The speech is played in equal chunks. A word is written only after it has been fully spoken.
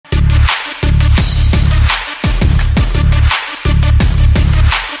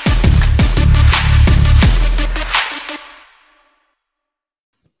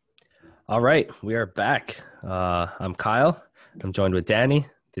All right, we are back. I'm Kyle. I'm joined with Danny.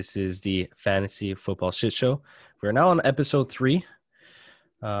 This is the Fantasy Football Shit Show. We're now on episode 3.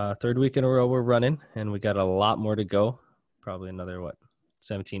 Third week in a row we're running, and we got a lot more to go. Probably another,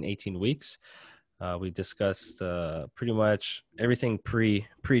 17, 18 weeks. We discussed pretty much everything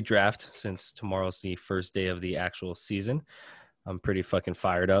pre-draft since tomorrow's the first day of the actual season. I'm pretty fucking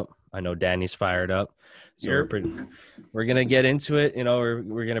fired up. I know Danny's fired up. So we're gonna get into it.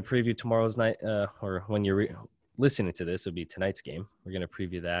 We're gonna preview tomorrow's night, or when you're listening to this, it'll be tonight's game. We're gonna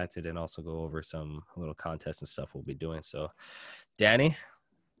preview that and then also go over some little contests and stuff we'll be doing. So, Danny,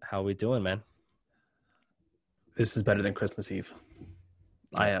 how we doing, man? This is better than Christmas Eve.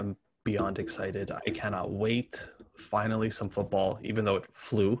 I am beyond excited. I cannot wait. Finally, some football, even though it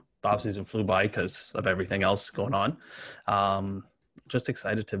flew. The offseason flew by because of everything else going on. Just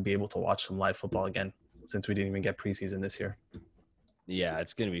excited to be able to watch some live football again since we didn't even get preseason this year. Yeah,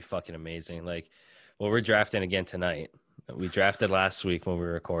 it's going to be fucking amazing. We're drafting again tonight. We drafted last week when we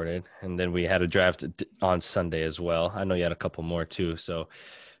recorded, and then we had a draft on Sunday as well. I know you had a couple more too. So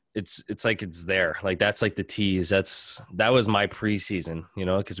it's like it's there. Like that's like the tease. That was my preseason,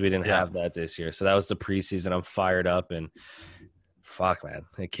 because we didn't have that this year. So that was the preseason. I'm fired up, and fuck, man,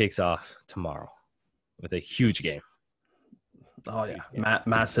 it kicks off tomorrow with a huge game. Oh yeah,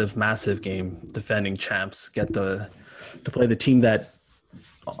 massive game. Defending champs get to play the team that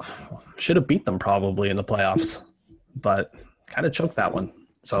should have beat them probably in the playoffs, but kind of choked that one.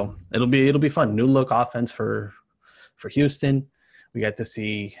 So it'll be fun. New look offense for Houston. We get to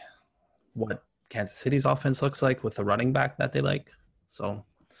see what Kansas City's offense looks like with the running back that they like. So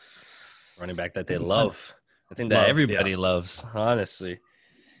running back that they love. I think that everybody loves, honestly.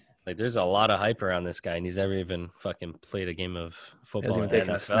 Like, there's a lot of hype around this guy, and he's never even fucking played a game of football in the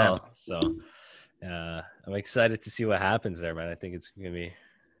NFL. So I'm excited to see what happens there, man. I think it's going to be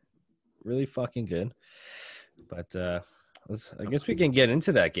really fucking good. But I guess we can get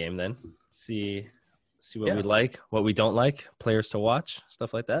into that game then. See what we like, what we don't like, players to watch,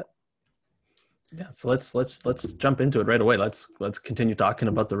 stuff like that. Yeah, so let's jump into it right away. Let's continue talking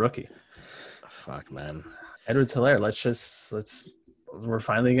about the rookie. Fuck, man. Edwards-Helaire. We're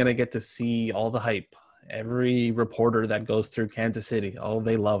finally gonna get to see all the hype. Every reporter that goes through Kansas City,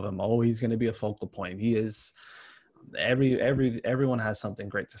 they love him. He's gonna be a focal point. He is. Everyone has something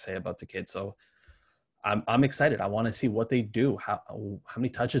great to say about the kid. So I'm excited. I want to see what they do. How many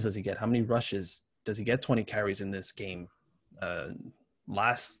touches does he get? How many rushes? Does he get 20 carries in this game?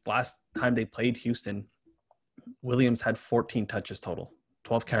 Last time they played Houston, Williams had 14 touches total,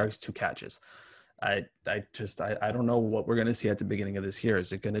 12 carries, 2 catches. I don't know what we're going to see at the beginning of this year.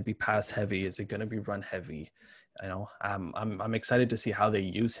 Is it going to be pass heavy? Is it going to be run heavy? I'm excited to see how they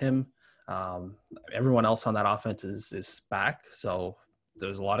use him. Everyone else on that offense is back, so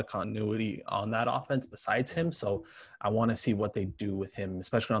there's a lot of continuity on that offense besides him. So I want to see what they do with him,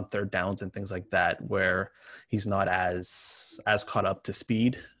 especially on third downs and things like that, where he's not as caught up to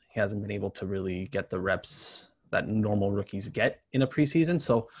speed. He hasn't been able to really get the reps that normal rookies get in a preseason.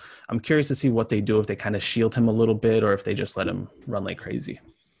 So I'm curious to see what they do, if they kind of shield him a little bit or if they just let him run like crazy.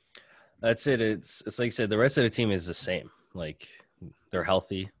 That's it. It's like I said, the rest of the team is the same. Like, they're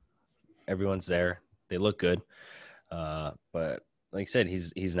healthy. Everyone's there. They look good. But like I said,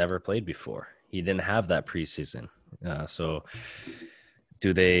 he's never played before. He didn't have that preseason. So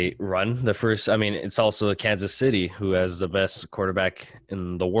do they run the first? I mean, it's also Kansas City, who has the best quarterback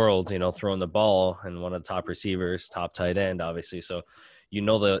in the world, throwing the ball, and one of the top receivers, top tight end, obviously. So,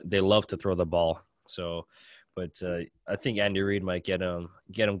 they love to throw the ball. So, but I think Andy Reid might get him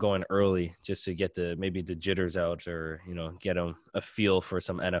going early just to get maybe the jitters out, or, get him a feel for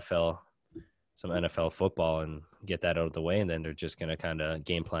some NFL football and get that out of the way. And then they're just going to kind of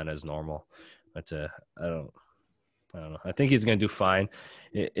game plan as normal. But I don't know. I think he's going to do fine.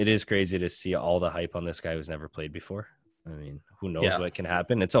 It is crazy to see all the hype on this guy who's never played before. I mean, who knows what can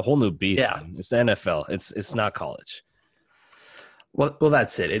happen? It's a whole new beast. Yeah. It's the NFL. It's not college. Well,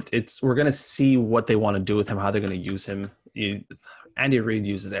 that's it. We're going to see what they want to do with him, how they're going to use him. Andy Reid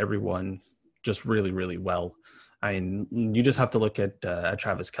uses everyone just really, really well. I mean, you just have to look at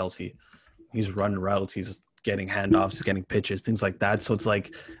Travis Kelce. He's running routes. He's getting handoffs, he's getting pitches, things like that. So it's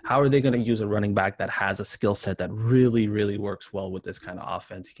like, how are they going to use a running back that has a skill set that really, really works well with this kind of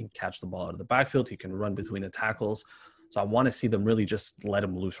offense? He can catch the ball out of the backfield. He can run between the tackles. So I want to see them really just let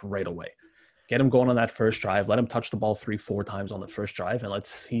him loose right away. Get him going on that first drive. Let him touch the ball 3-4 times on the first drive, and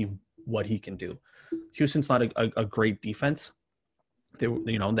let's see what he can do. Houston's not a great defense. They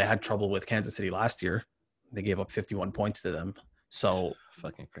had trouble with Kansas City last year. They gave up 51 points to them. So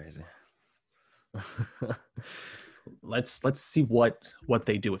fucking crazy. let's see what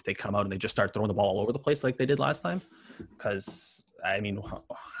they do if they come out and they just start throwing the ball all over the place like they did last time. Because I mean,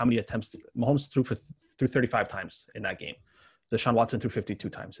 how many attempts Mahomes threw 35 times in that game. Deshaun Watson threw 52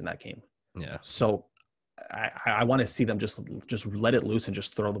 times in that game. Yeah. So I want to see them just let it loose and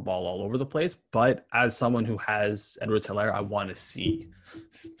just throw the ball all over the place. But as someone who has Edwards-Helaire, I want to see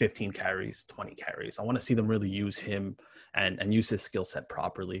 15 carries, 20 carries. I want to see them really use him and use his skill set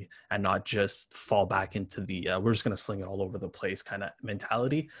properly and not just fall back into the we're just going to sling it all over the place kind of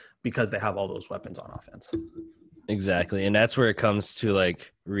mentality, because they have all those weapons on offense. Exactly. And that's where it comes to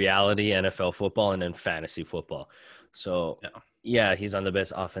like reality NFL football and then fantasy football. So yeah, he's on the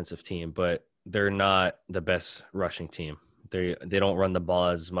best offensive team, but they're not the best rushing team. They don't run the ball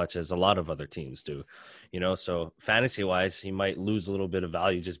as much as a lot of other teams do, you know. So fantasy wise, he might lose a little bit of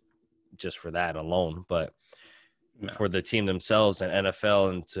value just for that alone. But for the team themselves and NFL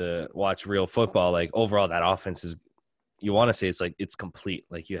and to watch real football, like overall, that offense is, you want to say it's like it's complete.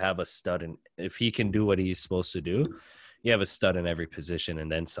 Like you have a stud, and if he can do what he's supposed to do, you have a stud in every position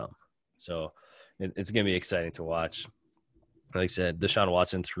and then some. So it's gonna be exciting to watch. Like I said, Deshaun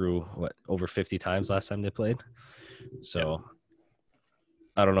Watson threw over 50 times last time they played. So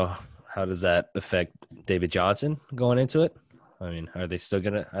I don't know, how does that affect David Johnson going into it? I mean, are they still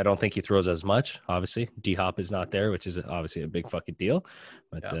gonna? I don't think he throws as much. Obviously, D-Hop is not there, which is obviously a big fucking deal.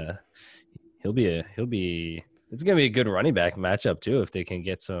 But he'll be. It's gonna be a good running back matchup too if they can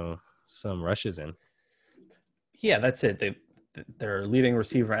get some rushes in. Yeah, that's it. Their leading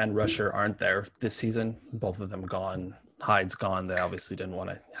receiver and rusher aren't there this season. Both of them gone. Hyde's gone. They obviously didn't want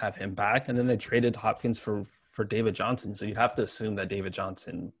to have him back, and then they traded Hopkins for David Johnson. So you'd have to assume that David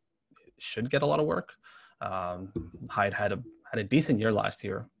Johnson should get a lot of work. Hyde had a decent year last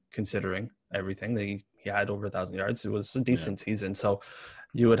year, considering everything. He had over 1,000 yards. It was a decent season. So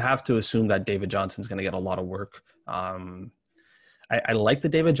you would have to assume that David Johnson's going to get a lot of work. I like the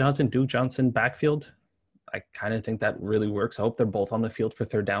David Johnson, Duke Johnson backfield. I kind of think that really works. I hope they're both on the field for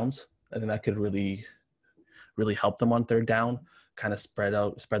third downs. I think that could really help them on third down, kind of spread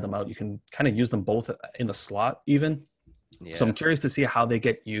them out. You can kind of use them both in the slot even. Yeah. So I'm curious to see how they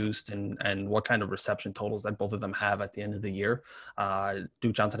get used and what kind of reception totals that both of them have at the end of the year.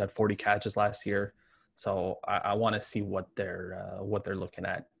 Duke Johnson had 40 catches last year. So I want to see what they're looking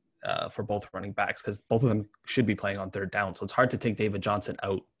at for both running backs, because both of them should be playing on third down. So it's hard to take David Johnson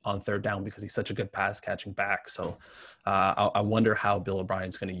out on third down because he's such a good pass catching back. So I wonder how Bill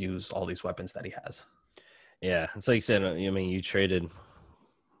O'Brien's going to use all these weapons that he has. Yeah, it's like you said, I mean, you traded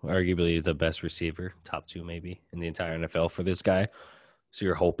arguably the best receiver, top two maybe, in the entire NFL for this guy. So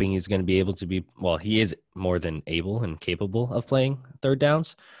you're hoping he's going to be able to be, well, he is more than able and capable of playing third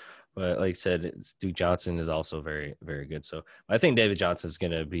downs. But like I said, Duke Johnson is also very, very good. So I think David Johnson is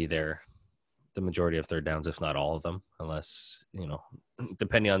going to be there the majority of third downs, if not all of them, unless, you know,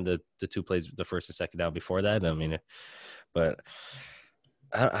 depending on the two plays, the first and second down before that. I mean, but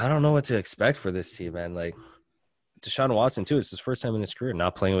I don't know what to expect for this team, man. Like Deshaun Watson too, it's his first time in his career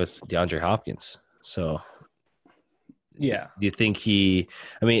not playing with DeAndre Hopkins. So yeah, do you think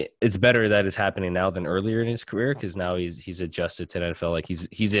I mean, it's better that it's happening now than earlier in his career, because now he's adjusted to the NFL. Like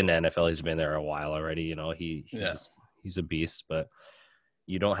he's in the NFL. He's been there a while already. You know, he's a beast, but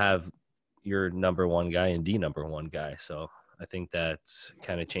you don't have your number one guy and the number one guy. So I think that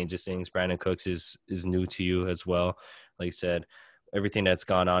kind of changes things. Brandon Cooks is new to you as well. Like you said, everything that's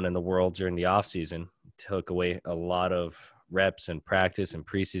gone on in the world during the offseason took away a lot of reps and practice and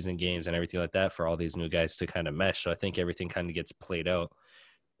preseason games and everything like that for all these new guys to kind of mesh. So I think everything kind of gets played out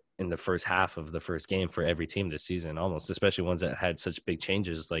in the first half of the first game for every team this season, almost, especially ones that had such big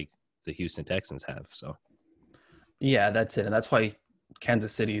changes like the Houston Texans have. So yeah, that's it. And that's why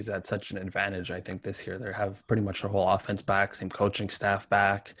Kansas City is at such an advantage, I think, this year. They have pretty much their whole offense back, same coaching staff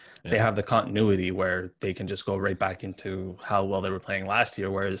back. Yeah. They have the continuity where they can just go right back into how well they were playing last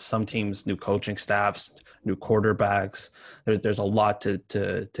year, whereas some teams, new coaching staffs, new quarterbacks, there's a lot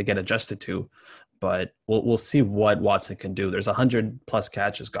to get adjusted to. But we'll see what Watson can do. There's 100+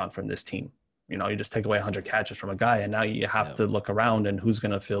 catches gone from this team. You know, you just take away 100 catches from a guy, and now you have to look around and who's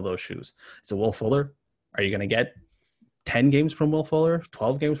going to fill those shoes. Is it Will Fuller? Are you going to get 10 games from Will Fuller,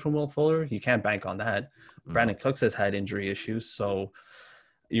 12 games from Will Fuller? You can't bank on that. Mm-hmm. Brandon Cooks has had injury issues, so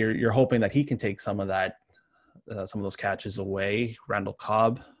you're hoping that he can take some of that, some of those catches away. Randall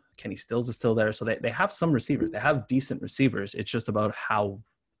Cobb, Kenny Stills is still there, so they have some receivers. They have decent receivers. It's just about how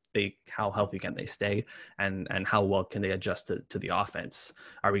healthy can they stay and how well can they adjust to the offense.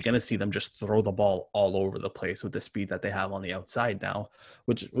 Are we going to see them just throw the ball all over the place with the speed that they have on the outside now,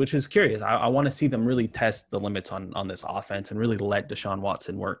 which is curious. I want to see them really test the limits on this offense and really let Deshaun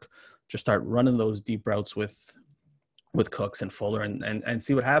Watson work. Just start running those deep routes with with Cooks and Fuller and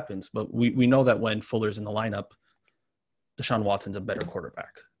see what happens. But we know that when Fuller's in the lineup, Deshaun Watson's a better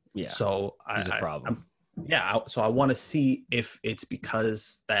quarterback. Yeah, So he's a problem. So I want to see if it's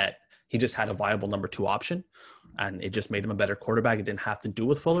because that he just had a viable number two option and it just made him a better quarterback. It didn't have to do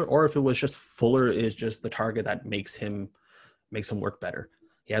with Fuller, or if it was just Fuller is just the target that makes him work better.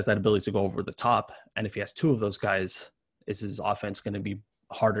 He has that ability to go over the top. And if he has two of those guys, is his offense going to be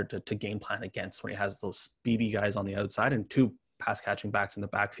harder to game plan against when he has those speedy guys on the outside and two pass catching backs in the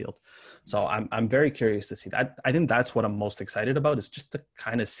backfield? So I'm very curious to see that. I think that's what I'm most excited about, is just to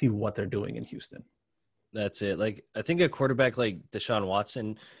kind of see what they're doing in Houston. That's it. Like, I think a quarterback like Deshaun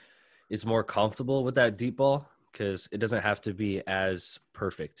Watson is more comfortable with that deep ball because it doesn't have to be as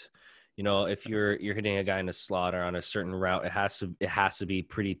perfect. You know, if you're hitting a guy in a slot or on a certain route, it has to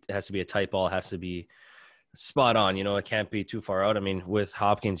be a tight ball. It has to be spot on. You know, it can't be too far out. I mean, with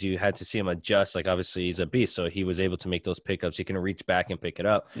Hopkins, you had to see him adjust. Like, obviously he's a beast, so he was able to make those pickups. He can reach back and pick it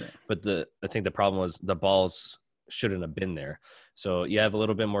up. Yeah. But I think the problem was the balls shouldn't have been there. So you have a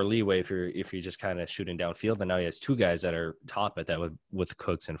little bit more leeway if you're just kind of shooting downfield. And now he has two guys that are top at that with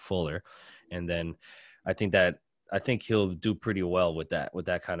Cooks and Fuller. And then I think he'll do pretty well with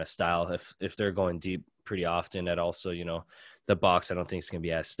that kind of style. If they're going deep pretty often, that also, you know, the box I don't think is going to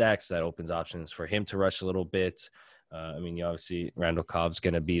be as stacked. So that opens options for him to rush a little bit. I mean, obviously Randall Cobb's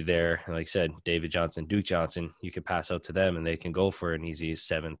going to be there. Like I said, David Johnson, Duke Johnson, you can pass out to them and they can go for an easy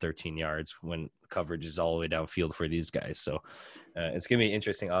 13 yards when coverage is all the way downfield for these guys. So it's going to be an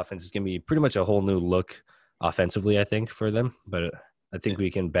interesting offense. It's going to be pretty much a whole new look offensively, I think, for them. But I think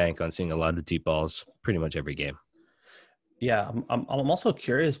we can bank on seeing a lot of deep balls pretty much every game. Yeah, I'm also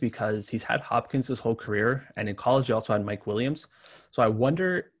curious because he's had Hopkins his whole career, and in college he also had Mike Williams. So I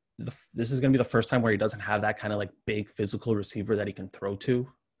wonder, this is going to be the first time where he doesn't have that kind of like big physical receiver that he can throw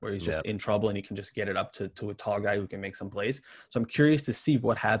to, where he's just in trouble and he can just get it up to a tall guy who can make some plays. So I'm curious to see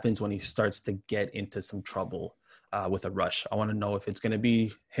what happens when he starts to get into some trouble with a rush. I want to know if it's going to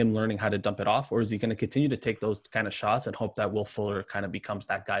be him learning how to dump it off, or is he going to continue to take those kind of shots and hope that Will Fuller kind of becomes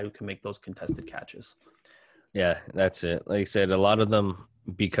that guy who can make those contested catches. Yeah, that's it. Like I said, a lot of them,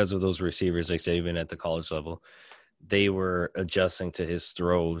 because of those receivers, like I said, even at the college level, they were adjusting to his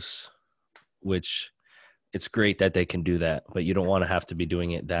throws, which it's great that they can do that, but you don't want to have to be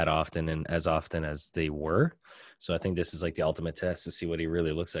doing it that often and as often as they were. So I think this is like the ultimate test to see what he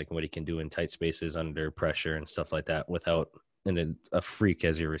really looks like and what he can do in tight spaces under pressure and stuff like that without a freak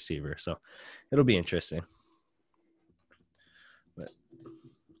as your receiver. So it'll be interesting.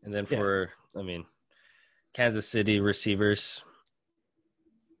 And then Kansas City receivers,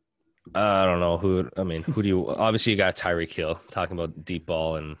 I don't know who do you, obviously you got Tyreek Hill, talking about deep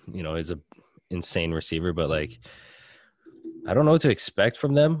ball, and, you know, he's a insane receiver, but like, I don't know what to expect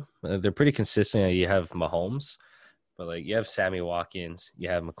from them. They're pretty consistent. You have Mahomes, but like you have Sammy Watkins, you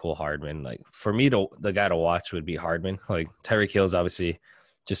have McCole Hardman. Like, for me, the guy to watch would be Hardman. Like, Tyreek Hill is obviously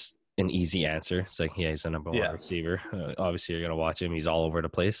just an easy answer. It's like, yeah, he's the number one receiver. Obviously you're going to watch him. He's all over the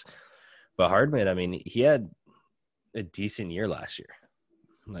place. But Hardman, I mean, he had a decent year last year.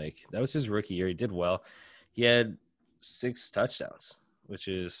 Like, that was his rookie year. He did well. He had 6 touchdowns, which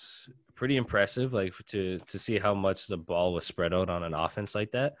is pretty impressive. Like, to see how much the ball was spread out on an offense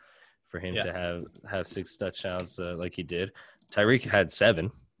like that, for him to have 6 touchdowns like he did. Tyreek had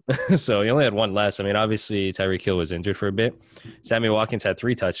 7. So he only had 1 less. I mean, obviously Tyreek Hill was injured for a bit. Sammy Watkins had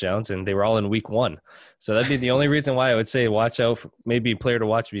 3 touchdowns, and they were all in week 1. So that'd be the only reason why I would say watch out. Maybe player to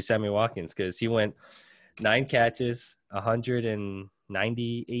watch would be Sammy Watkins, because he went 9 catches,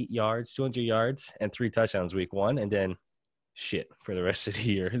 198 yards, 200 yards, and 3 touchdowns week 1, and then shit for the rest of the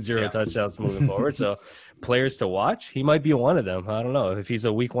year. 0 touchdowns moving forward. So players to watch, he might be one of them. I don't know. If he's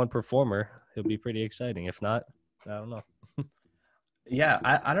a week 1 performer, he'll be pretty exciting. If not, I don't know. Yeah,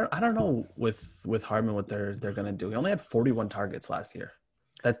 I don't know with Hardman what they're gonna do. He only had 41 targets last year.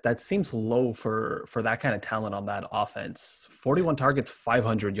 That seems low for that kind of talent on that offense. 41 targets,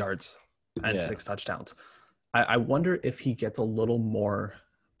 500 yards, and 6 touchdowns. I wonder if he gets a little more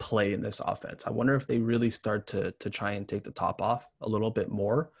play in this offense. I wonder if they really start to try and take the top off a little bit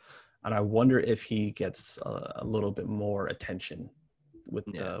more, and I wonder if he gets a little bit more attention with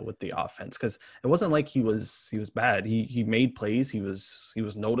the offense, because it wasn't like he was bad. He made plays. He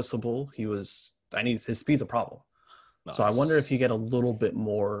was noticeable. His speed's a problem. Nice. So I wonder if you get a little bit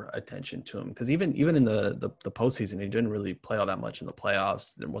more attention to him, because even in the postseason, he didn't really play all that much in the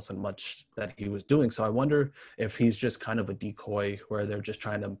playoffs. There wasn't much that he was doing. So I wonder if he's just kind of a decoy where they're just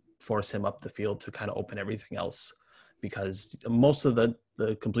trying to force him up the field to kind of open everything else because most of the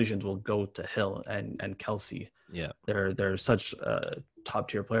completions will go to Hill and Kelsey. Yeah. They're such top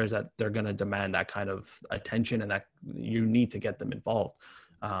tier players that they're going to demand that kind of attention, and that you need to get them involved.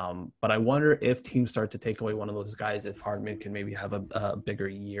 But I wonder if teams start to take away one of those guys, if Hardman can maybe have a bigger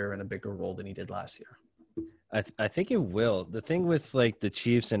year and a bigger role than he did last year. I think it will. The thing with like the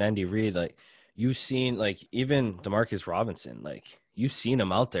Chiefs and Andy Reid, like you've seen, like even Demarcus Robinson, like you've seen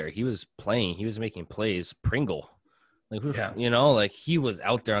him out there. He was playing, he was making plays. Pringle, like Yeah. you know, like he was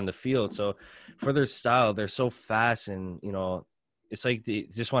out there on the field. So for their style, they're so fast, and you know, it's like they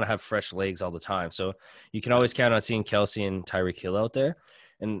just want to have fresh legs all the time. So you can always count on seeing Kelsey and Tyreek Hill out there,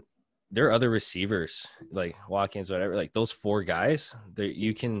 and there are other receivers like Watkins, whatever. Like those four guys,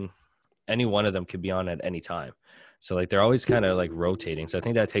 you can. Any one of them could be on at any time. So like they're always kind of like rotating. So I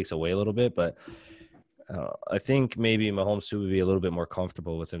think that takes away a little bit, but I think maybe Mahomes too would be a little bit more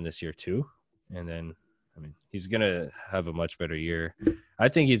comfortable with him this year too. And then, I mean, he's going to have a much better year. I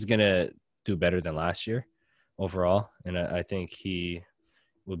think he's going to do better than last year overall. And I think he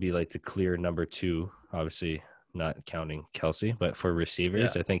will be like the clear number 2, obviously not counting Kelsey, but for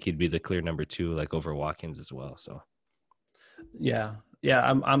receivers, I think he'd be the clear number 2, like over Watkins as well. So, yeah.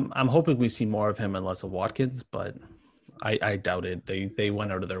 I'm hoping we see more of him and less of Watkins, but I doubt it. They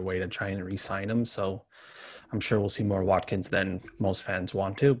went out of their way to try and re-sign him, so I'm sure we'll see more Watkins than most fans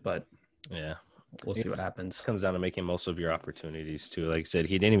want to. But yeah, we'll see what happens. It comes down to making most of your opportunities too. Like I said,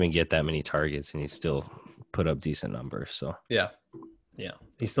 he didn't even get that many targets, and he still put up decent numbers. So yeah,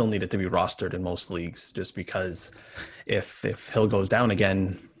 he still needed to be rostered in most leagues, just because if Hill goes down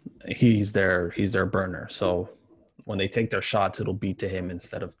again, he's their burner. So when they take their shots, it'll be to him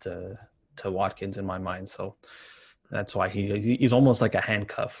instead of to Watkins in my mind. So that's why he's almost like a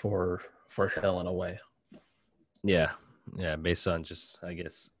handcuff for Hill in a way. Yeah. Based on just, I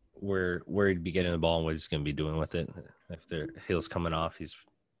guess, where he'd be getting the ball and what he's going to be doing with it. If the Hill's coming off, he's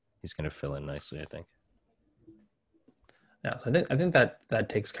going to fill in nicely, I think. Yeah, so I think that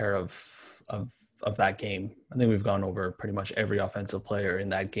takes care of that game. I think we've gone over pretty much every offensive player in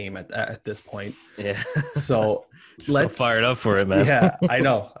that game at this point. Yeah. So let's so fired up for it, man. Yeah, I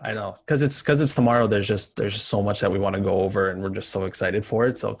know. Because it's tomorrow. There's just so much that we want to go over, and we're just so excited for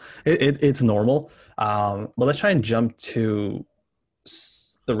it. So it's normal. But let's try and jump to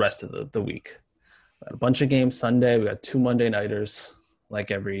the rest of the week. We got a bunch of games Sunday. We got 2 Monday nighters,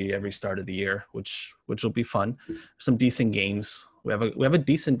 like every start of the year, which will be fun. Some decent games. We have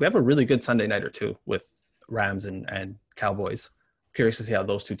a really good Sunday nighter too, with Rams and Cowboys. Curious to see how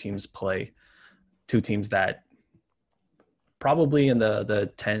those two teams play. Two teams that probably in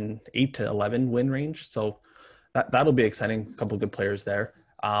the 8 to 11 win range. So that'll be exciting. A couple of good players there.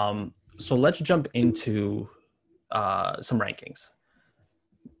 So let's jump into some rankings.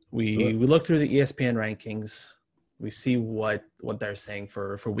 We look through the ESPN rankings. We see what they're saying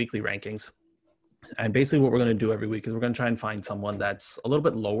for weekly rankings. And basically what we're going to do every week is we're going to try and find someone that's a little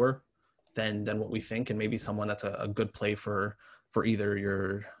bit lower than what we think, and maybe someone that's a good play for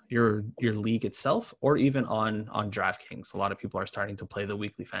either your league itself or even on DraftKings. A lot of people are starting to play the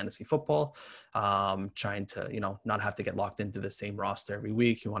weekly fantasy football, trying to, not have to get locked into the same roster every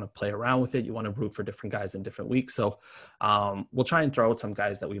week. You want to play around with it. You want to root for different guys in different weeks. So we'll try and throw out some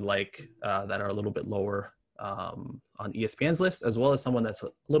guys that we like that are a little bit lower on ESPN's list, as well as someone that's a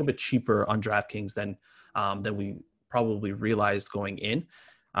little bit cheaper on DraftKings than we probably realized going in,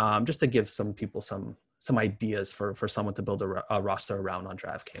 just to give some people some ideas for someone to build a roster around on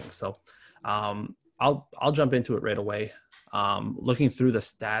DraftKings. So I'll jump into it right away. Looking through the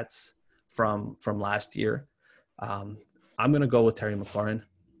stats from last year, I'm going to go with Terry McLaurin.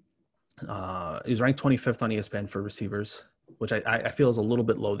 He's ranked 25th on ESPN for receivers, which I feel is a little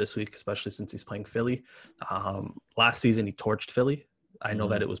bit low this week, especially since he's playing Philly. Last season, he torched Philly. I know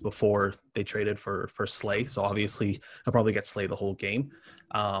that it was before they traded for Slay, so obviously he'll probably get Slay the whole game.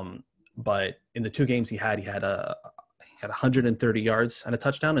 But in the 2 games he had 130 yards and a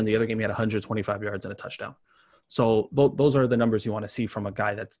touchdown, and the other game he had 125 yards and a touchdown. So those are the numbers you want to see from a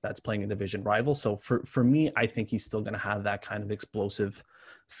guy that's playing a division rival. So for me, I think he's still going to have that kind of explosive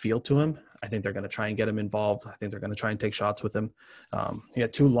feel to him. I think they're going to try and get him involved. I think they're going to try and take shots with him. He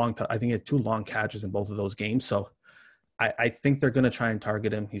had 2 long catches in both of those games. So I think they're going to try and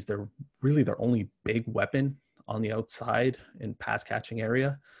target him. He's their only big weapon on the outside in pass catching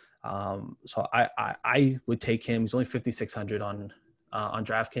area. So I would take him. He's only 5,600 on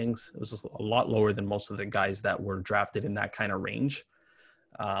DraftKings. It was a lot lower than most of the guys that were drafted in that kind of range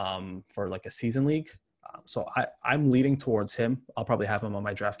for like a season league. So I'm leading towards him. I'll probably have him on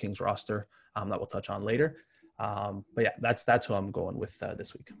my DraftKings roster that we'll touch on later. But yeah, that's who I'm going with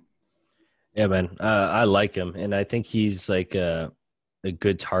this week. Yeah, man. I like him, and I think he's like a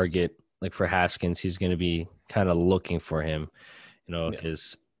good target. Like for Haskins, he's going to be kind of looking for him, Yeah,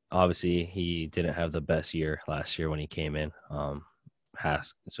 because obviously he didn't have the best year last year when he came in.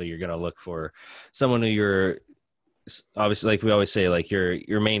 So you're going to look for someone who you're obviously, like we always say, like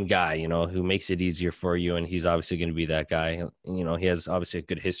your main guy, who makes it easier for you, and he's obviously going to be that guy. He has obviously a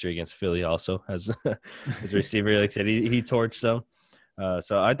good history against Philly, also as as a receiver. Like I said, he torched them.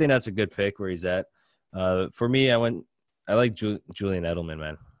 So I think that's a good pick where he's at. For me, I like Julian Edelman,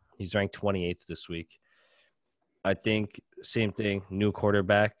 man. He's ranked 28th this week. I think same thing, new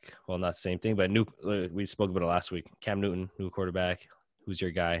quarterback. Well, not same thing, but new. We spoke about it last week. Cam Newton, new quarterback. Who's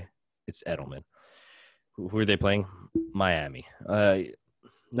your guy? It's Edelman. Who are they playing? Miami. yeah,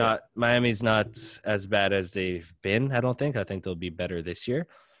 Not Miami's not as bad as they've been. I don't think. I think they'll be better this year,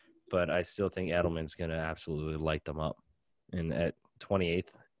 but I still think Edelman's gonna absolutely light them up. And at 28th,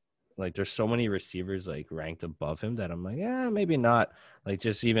 like there's so many receivers like ranked above him that I'm like, yeah, maybe not. Like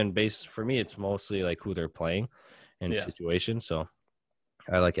just even based for me, it's mostly like who they're playing and yeah. situation. So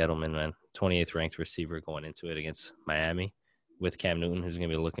I like Edelman, man. 28th ranked receiver going into it against Miami with Cam Newton, who's gonna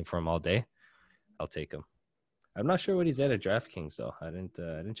be looking for him all day. I'll take him. I'm not sure what he's at DraftKings though. I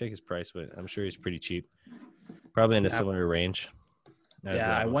didn't check his price, but I'm sure he's pretty cheap. Probably in a Yeah, similar range as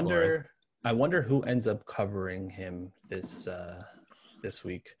yeah. I McLaurin. wonder. I wonder who ends up covering him this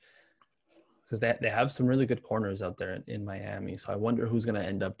week, because they have some really good corners out there in Miami. So I wonder who's going to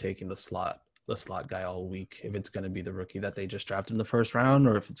end up taking the slot guy all week. If it's going to be the rookie that they just drafted in the first round,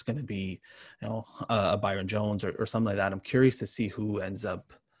 or if it's going to be, a Byron Jones or something like that. I'm curious to see who ends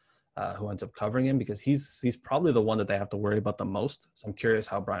up covering him, because he's probably the one that they have to worry about the most. So I'm curious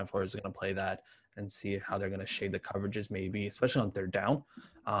how Brian Flores is going to play that and see how they're going to shade the coverages, maybe especially on third down.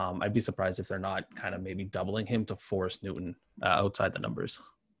 I'd be surprised if they're not kind of maybe doubling him to force Newton outside the numbers.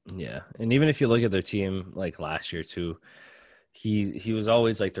 Yeah, and even if you look at their team like last year too, he was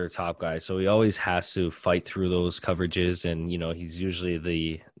always like their top guy, so he always has to fight through those coverages, and he's usually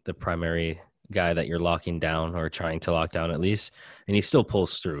the primary guy that you're locking down or trying to lock down at least, and he still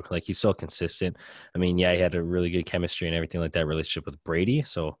pulls through. Like he's so consistent. I mean, yeah, he had a really good chemistry and everything like that relationship with Brady,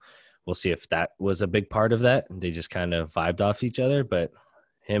 so we'll see if that was a big part of that. They just kind of vibed off each other, but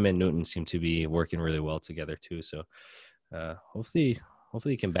him and Newton seem to be working really well together too. So hopefully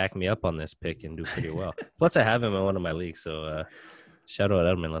he can back me up on this pick and do pretty well. Plus, I have him in one of my leagues, so shout out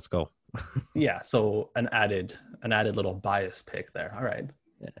Edmund. Let's go. Yeah, so an added little bias pick there. All right,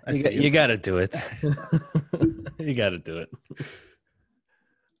 Yeah, I see you you. got to do it. You got to do it.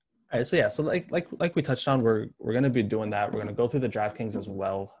 All right, so yeah, so like we touched on, we're gonna be doing that. We're gonna go through the DraftKings as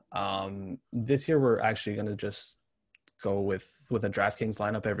well. This year we're actually gonna just go with a DraftKings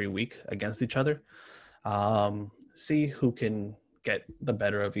lineup every week against each other. See who can get the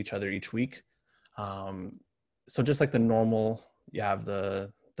better of each other each week. Um, so just like the normal, you have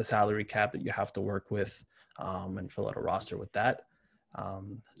the salary cap that you have to work with, and fill out a roster with that.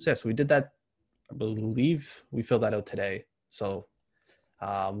 So yeah, so we did that. I believe we filled that out today. So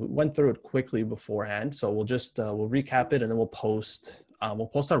we went through it quickly beforehand. So we'll recap it, and then we'll post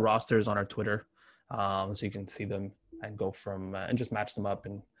our rosters on our Twitter, so you can see them and go from and just match them up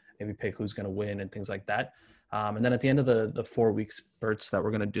and maybe pick who's going to win and things like that. And then at the end of the 4 week spurts that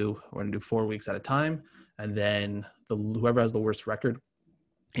we're going to do 4 weeks at a time. And then whoever has the worst record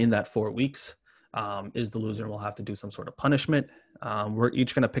in that 4 weeks is the loser, and we'll have to do some sort of punishment. We're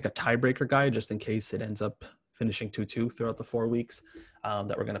each going to pick a tiebreaker guy just in case it ends up finishing 2-2 throughout the 4 weeks,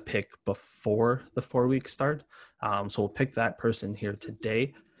 that we're going to pick before the 4 weeks start. So we'll pick that person here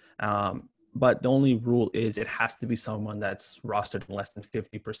today. But the only rule is it has to be someone that's rostered in less than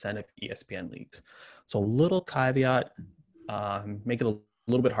 50% of ESPN leagues. So a little caveat, make it a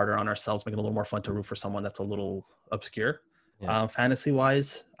little bit harder on ourselves, make it a little more fun to root for someone that's a little obscure, Yeah. fantasy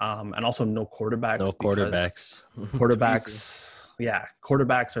wise, and also no quarterbacks. No Because quarterbacks.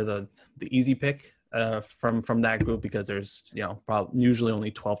 quarterbacks are the easy pick from that group, because there's probably usually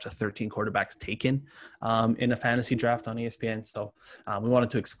only 12 to 13 quarterbacks taken in a fantasy draft on ESPN. So we wanted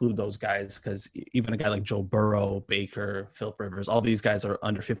to exclude those guys, because even a guy like Joe Burrow, Baker, Philip Rivers, all these guys are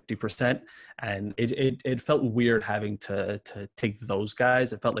under 50%, and it felt weird having to take those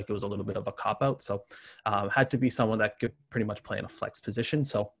guys. It felt like it was a little bit of a cop out. So had to be someone that could pretty much play in a flex position.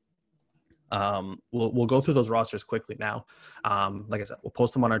 So we'll go through those rosters quickly now. Like I said, we'll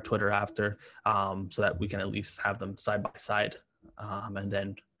post them on our Twitter after, so that we can at least have them side by side, and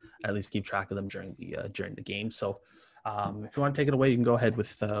then at least keep track of them during the game. So if you want to take it away, you can go ahead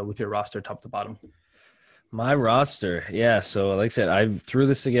with your roster top to bottom. My roster, yeah. So, like I said, I threw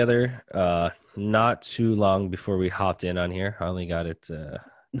this together not too long before we hopped in on here. I only got it.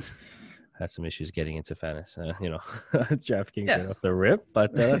 had some issues getting into fantasy, DraftKings Yeah. right off the rip,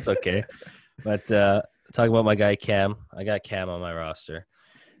 but that's okay. But talking about my guy Cam, I got Cam on my roster.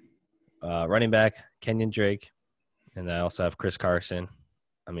 Running back Kenyon Drake, and I also have Chris Carson.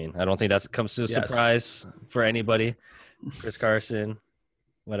 I mean, I don't think that comes to a surprise for anybody. Chris Carson,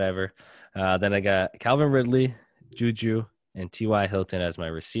 whatever. Then I got Calvin Ridley, Juju, and T.Y. Hilton as my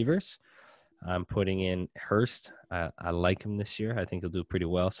receivers. I'm putting in Hurst. I like him this year. I think he'll do pretty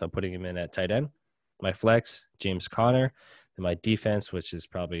well, so I'm putting him in at tight end. My flex, James Conner. And my defense, which is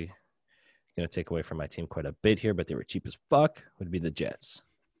probably going to take away from my team quite a bit here, but they were cheap as fuck, would be the Jets.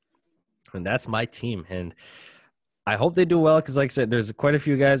 And that's my team. And I hope they do well because, like I said, there's quite a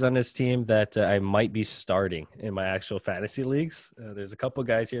few guys on this team that I might be starting in my actual fantasy leagues. There's a couple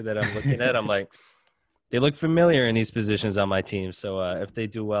guys here that I'm looking at. I'm like, they look familiar in these positions on my team. So if they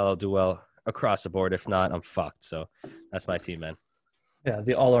do well, I'll do well across the board. If not, I'm fucked. So that's my team, man. Yeah,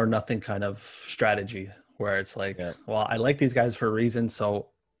 the all or nothing kind of strategy where it's like, well, I like these guys for a reason, so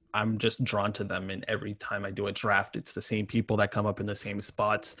I'm just drawn to them. And every time I do a draft, it's the same people that come up in the same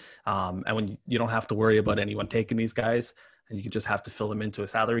spots. And when you don't have to worry about anyone taking these guys, and you just have to fill them into a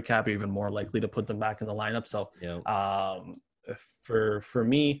salary cap, you're even more likely to put them back in the lineup. So for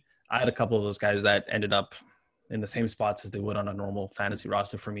me, I had a couple of those guys that ended up in the same spots as they would on a normal fantasy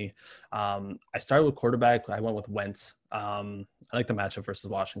roster for me. I started with quarterback. I went with Wentz. I like the matchup versus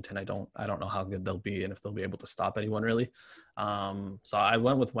Washington. I don't know how good they'll be and if they'll be able to stop anyone really. So I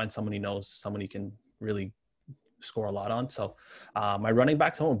went with Wentz, someone he knows, someone he can really score a lot on. So my running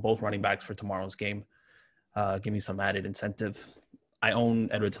backs, I want both running backs for tomorrow's game. Give me some added incentive. I own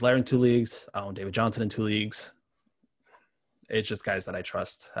Edwards-Helaire in 2 leagues. I own David Johnson in 2 leagues. It's just guys that I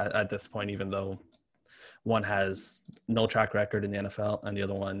trust at this point, even though one has no track record in the NFL and the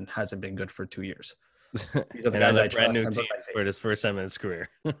other one hasn't been good for 2 years. These are the guys I trust. Brand new team for his first time in his career.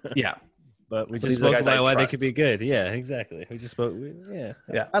 Yeah. But we just spoke about why they could be good. Yeah, exactly. We just spoke. Yeah.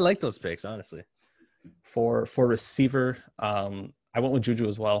 I like those picks, honestly. For receiver, I went with Juju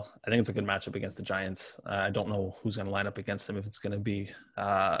as well. I think it's a good matchup against the Giants. I don't know who's going to line up against them, if it's going to be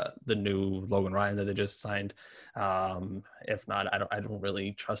the new Logan Ryan that they just signed. If not, I don't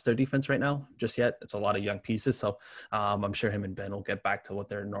really trust their defense right now just yet. It's a lot of young pieces. So I'm sure him and Ben will get back to what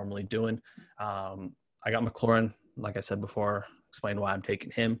they're normally doing. I got McLaurin, like I said before, explain why I'm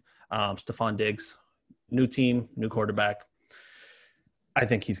taking him. Stephon Diggs, new team, new quarterback. I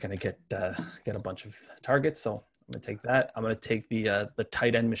think he's going to get a bunch of targets. So I'm going to take that. I'm going to take the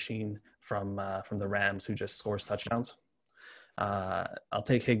tight end machine from the Rams who just scores touchdowns. I'll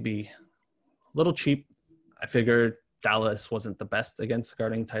take Higbee. A little cheap. I figured Dallas wasn't the best against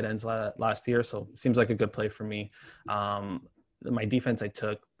guarding tight ends last year, so it seems like a good play for me. My defense, I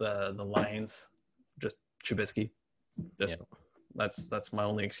took the Lions, just Trubisky. That's my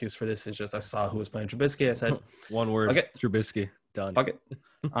only excuse for this. Is just I saw who was playing Trubisky. I said one word. Okay. Trubisky. Done. Fuck it.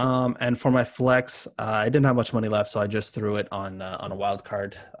 And for my flex, I didn't have much money left, so I just threw it on a wild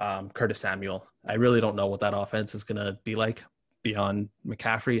card. Curtis Samuel. I really don't know what that offense is gonna be like beyond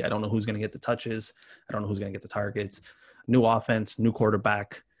McCaffrey. I don't know who's gonna get the touches. I don't know who's gonna get the targets. New offense, new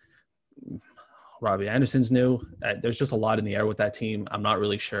quarterback. Robbie Anderson's new. There's just a lot in the air with that team. I'm not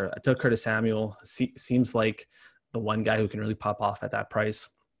really sure. I took Curtis Samuel. Seems like the one guy who can really pop off at that price.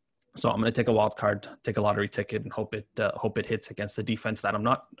 So I'm going to take a wild card, take a lottery ticket, and hope it hits against the defense that I'm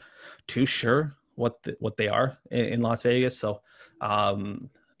not too sure what they are in Las Vegas. So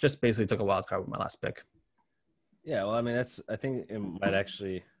just basically took a wild card with my last pick. Yeah, well, I mean, I think it might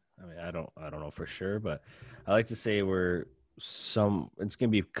actually. I mean, I don't know for sure, but I like to say it's going to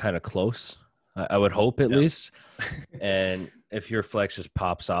be kind of close. I would hope at least. And if your flex just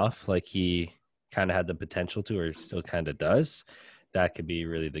pops off like he kind of had the potential to, or still kind of does, that could be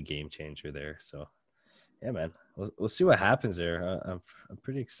really the game changer there. So, yeah, man, we'll see what happens there. I'm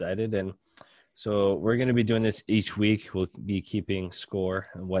pretty excited. And so we're going to be doing this each week. We'll be keeping score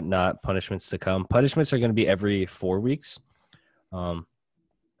and whatnot, punishments to come. Punishments are going to be every 4 weeks. So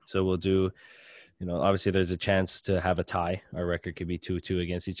we'll do, obviously there's a chance to have a tie. Our record could be 2-2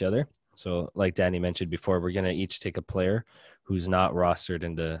 against each other. So like Danny mentioned before, we're going to each take a player who's not rostered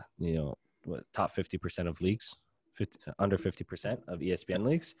in the, top 50% of leagues. Under 50% of ESPN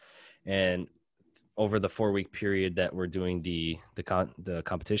leagues, and over the 4-week period that we're doing the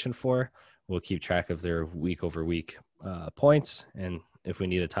competition for, we'll keep track of their week over week points, and if we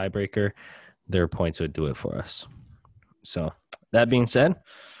need a tiebreaker, their points would do it for us. So that being said,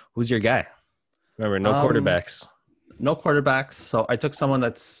 who's your guy? Remember, no quarterbacks. No quarterbacks. So I took someone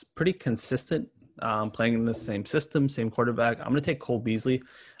that's pretty consistent, playing in the same system, same quarterback. I'm going to take Cole Beasley.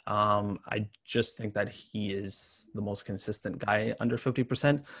 I just think that he is the most consistent guy under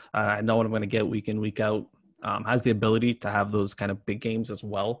 50%. I know what I'm going to get week in, week out. Has the ability to have those kind of big games as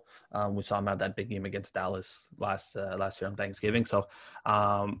well. We saw him have that big game against Dallas last year on Thanksgiving. So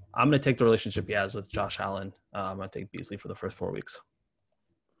I'm going to take the relationship he has with Josh Allen. I'm going to take Beasley for the first 4 weeks.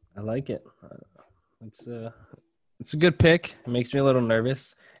 I like it. It's a good pick. It makes me a little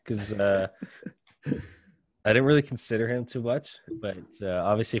nervous because I didn't really consider him too much, but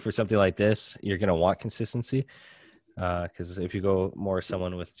obviously for something like this, you're going to want consistency because if you go more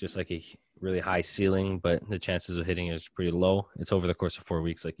someone with just like a really high ceiling, but the chances of hitting is pretty low, it's over the course of 4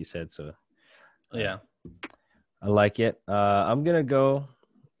 weeks, like you said. So yeah, I like it. I'm going to go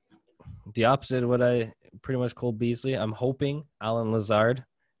the opposite of what I pretty much called Beasley. I'm hoping Alan Lazard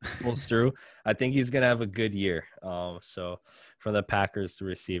pulls through. I think he's going to have a good year. So from the Packers, the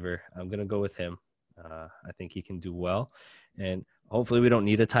receiver, I'm going to go with him. I think he can do well, and hopefully we don't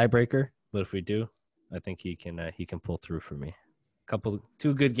need a tiebreaker. But if we do, I think he can pull through for me.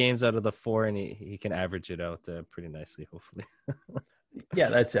 2 good games out of the 4, and he can average it out pretty nicely, hopefully. Yeah,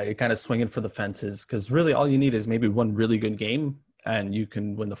 that's it. You're kind of swinging for the fences because really all you need is maybe one really good game, and you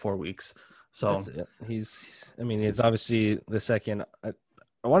can win the 4 weeks. So that's it. He's obviously the second.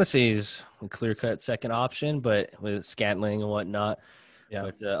 I want to say he's a clear-cut second option, but with Scantling and whatnot. yeah,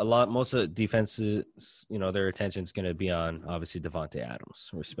 But most of the defenses, their attention is going to be on obviously Devontae Adams,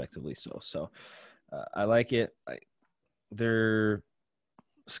 respectively. So I like it. Their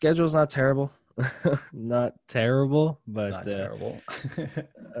schedule's not terrible, not terrible, but not terrible.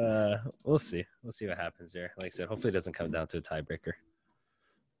 we'll see. We'll see what happens there. Like I said, hopefully it doesn't come down to a tiebreaker.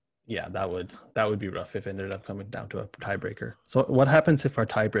 Yeah, that would be rough if it ended up coming down to a tiebreaker. So what happens if our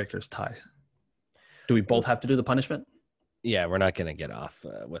tiebreakers tie? Do we both have to do the punishment? Yeah, we're not going to get off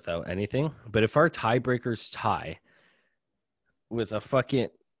without anything. But if our tiebreakers tie with a fucking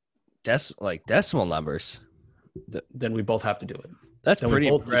decimal numbers, then we both have to do it. That's pretty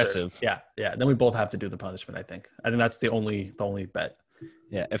impressive. Yeah. Then we both have to do the punishment. I think that's the only bet.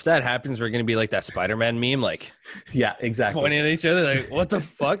 Yeah, if that happens, we're gonna be like that Spider-Man meme, like yeah, exactly, pointing at each other, like what the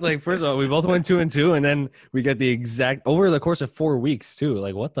fuck? Like first of all, we both went 2-2, and then we get the exact over the course of 4 weeks too.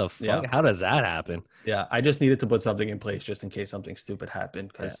 Like what the fuck? Yeah. How does that happen? Yeah, I just needed to put something in place just in case something stupid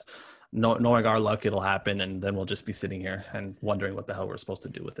happened because knowing our luck, it'll happen, and then we'll just be sitting here and wondering what the hell we're supposed to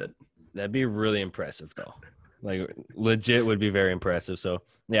do with it. That'd be really impressive, though. Like legit would be very impressive. So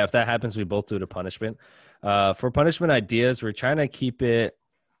yeah, if that happens, we both do the punishment. For punishment ideas, we're trying to keep it,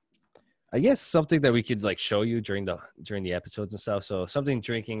 I guess, something that we could like show you during the episodes and stuff. So something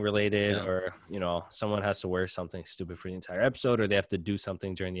drinking related, or someone has to wear something stupid for the entire episode, or they have to do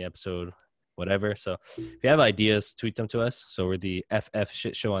something during the episode, whatever. So if you have ideas, tweet them to us. So we're the FF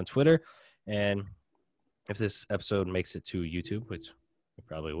Shit Show on Twitter, and if this episode makes it to YouTube, which it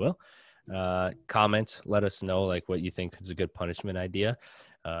probably will, comment, let us know like what you think is a good punishment idea.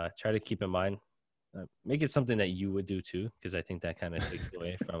 Try to keep in mind, make it something that you would do too, because I think that kind of takes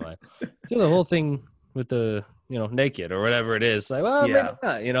away from do the whole thing with the naked or whatever it is. Like, well,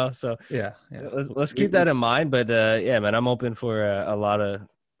 maybe not, So yeah. Let's keep that in mind. But yeah, man, I'm open for a lot of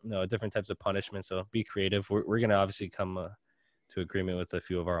different types of punishment. So be creative. We're gonna obviously come to agreement with a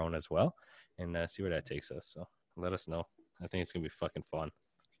few of our own as well, and see where that takes us. So let us know. I think it's gonna be fucking fun.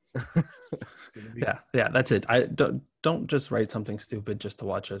 yeah, that's it. I don't just write something stupid just to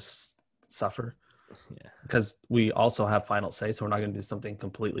watch us suffer. Yeah, because we also have final say, so we're not going to do something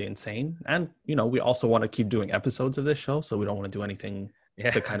completely insane, and we also want to keep doing episodes of this show, so we don't want to do anything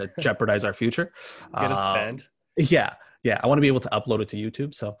to kind of jeopardize our future. Get us banned. Yeah, I want to be able to upload it to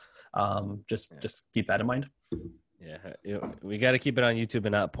YouTube, so just keep that in mind. Yeah, we got to keep it on YouTube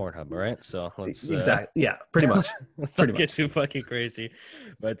and not Pornhub, all right? So let's exactly, yeah, pretty much. Let's not get too fucking crazy,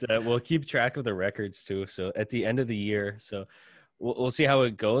 but we'll keep track of the records too. So at the end of the year, we'll see how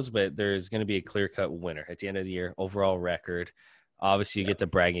it goes, but there's going to be a clear-cut winner at the end of the year. Overall record, obviously you get the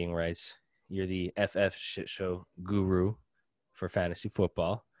bragging rights. You're the FF Shit Show guru for fantasy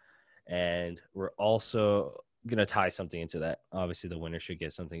football, and we're also going to tie something into that. Obviously, the winner should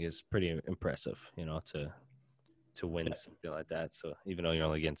get something is pretty impressive, to win something like that. So even though you're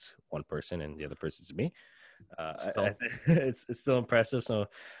only against one person and the other person's me, it's still impressive. So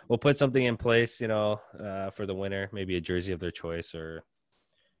we'll put something in place, for the winner, maybe a jersey of their choice or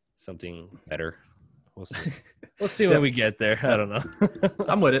something better. We'll see. We'll see when we get there. I don't know.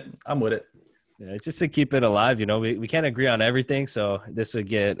 I'm with it. Yeah, it's just to keep it alive. We can't agree on everything, so this would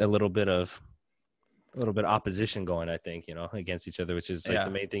get a little bit of opposition going, I think, against each other, which is like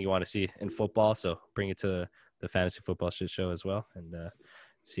the main thing you want to see in football. So bring it to the fantasy football shit show as well, and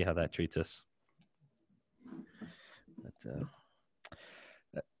see how that treats us.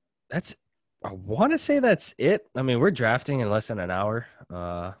 But I want to say that's it. I mean, we're drafting in less than an hour.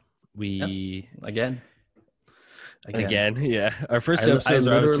 We Again. yeah. Our first I episodes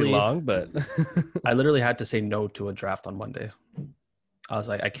are obviously literally long, but I literally had to say no to a draft on Monday. I was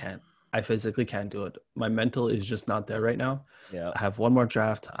like, I can't. I physically can't do it. My mental is just not there right now. yeah, I have one more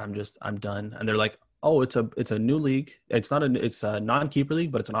draft. I'm done. And they're like, oh, it's a new league. It's a non-keeper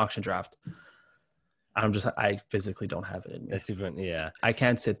league, but it's an auction draft. I physically don't have it in me. that's even I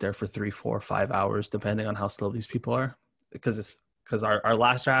can't sit there for 3, 4, 5 hours, depending on how slow these people are. Because our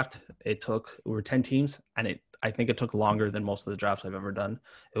last draft, we were 10 teams, and I think it took longer than most of the drafts I've ever done.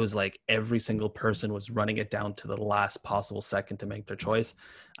 It was like every single person was running it down to the last possible second to make their choice.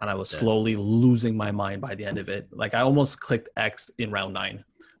 And I was slowly losing my mind by the end of it. Like I almost clicked X in round 9,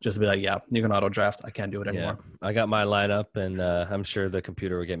 just to be like, yeah, you can auto draft. I can't do it anymore. I got my lineup, and I'm sure the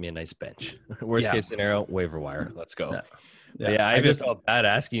computer will get me a nice bench. Worst case scenario, waiver wire. Let's go. Yeah, I just felt bad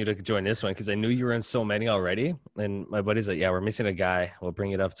asking you to join this one because I knew you were in so many already. And my buddy's like, yeah, we're missing a guy. We'll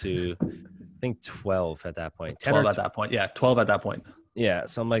bring it up to, I think, 12 at that point. 12 at that point. Yeah, 12 at that point. Yeah,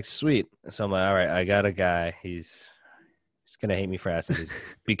 so I'm like, sweet. So I'm like, all right, I got a guy. He's going to hate me for asking this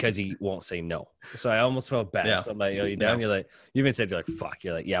because he won't say no. So I almost felt bad. Yeah. So I'm like, yo, you down? You're like, you even said, you're like, fuck.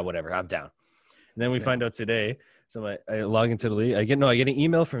 You're like, yeah, whatever, I'm down. And then we find out today. So I'm like, I log into the league. I get an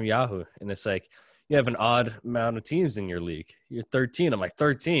email from Yahoo, and it's like, you have an odd amount of teams in your league. You're 13. I'm like,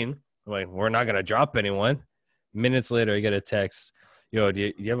 13? I'm like, we're not going to drop anyone. Minutes later, I get a text. Yo,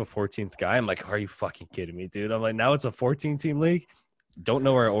 do you have a 14th guy? I'm like, are you fucking kidding me, dude? I'm like, now it's a 14-team league. Don't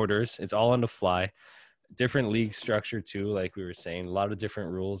know our orders. It's all on the fly. Different league structure, too, like we were saying. A lot of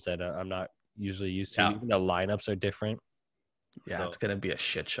different rules that I'm not usually used to. Even the lineups are different. Yeah, so it's gonna be a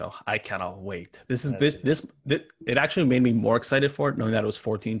shit show. I cannot wait. It actually made me more excited for it, knowing that it was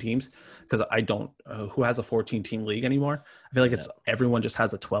 14 teams, because I don't who has a 14-team league anymore. I feel like everyone just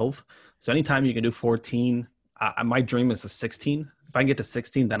has a 12. So anytime you can do 14, my dream is a 16. If I can get to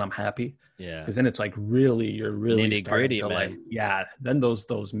 16, then I'm happy. Yeah, because then it's like you're really starting to like Then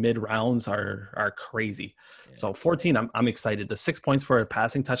those mid rounds are crazy. Yeah. So 14, I'm excited. The 6 points for a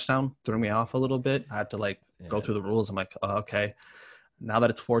passing touchdown threw me off a little bit. I had to go through the rules. I'm like, oh, okay. Now that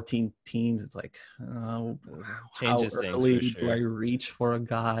it's 14 teams, it's like, changes how early things for sure. Do I reach for a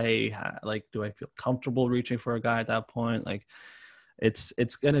guy? Like, do I feel comfortable reaching for a guy at that point? Like, it's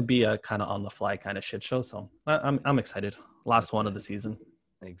gonna be a kind of on the fly kind of shit show. So I'm excited. Last one of the season.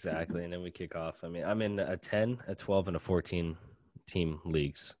 Exactly, and then we kick off. I mean, I'm in a 10, a 12, and a 14 team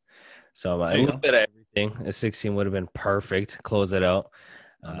leagues. So a little bit of everything. A 16 would have been perfect. Close it out.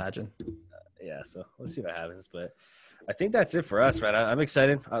 Imagine. Yeah, so let's see what happens. But I think that's it for us, man. I'm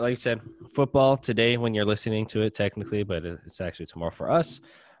excited. Like you said, football today when you're listening to it technically, but it's actually tomorrow for us.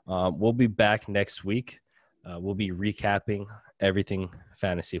 We'll be back next week. We'll be recapping everything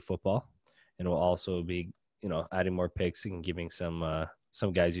fantasy football, and we'll also be, adding more picks and giving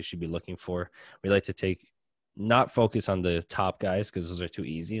some guys you should be looking for. We like to not focus on the top guys because those are too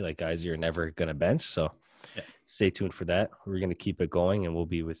easy, like guys you're never going to bench. So stay tuned for that. We're going to keep it going, and we'll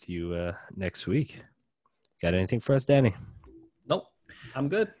be with you next week. Got anything for us, Danny? Nope. I'm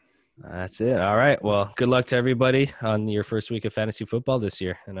good. That's it. All right. Well, good luck to everybody on your first week of fantasy football this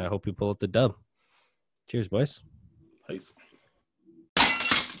year, and I hope you pull up the dub. Cheers, boys. Peace.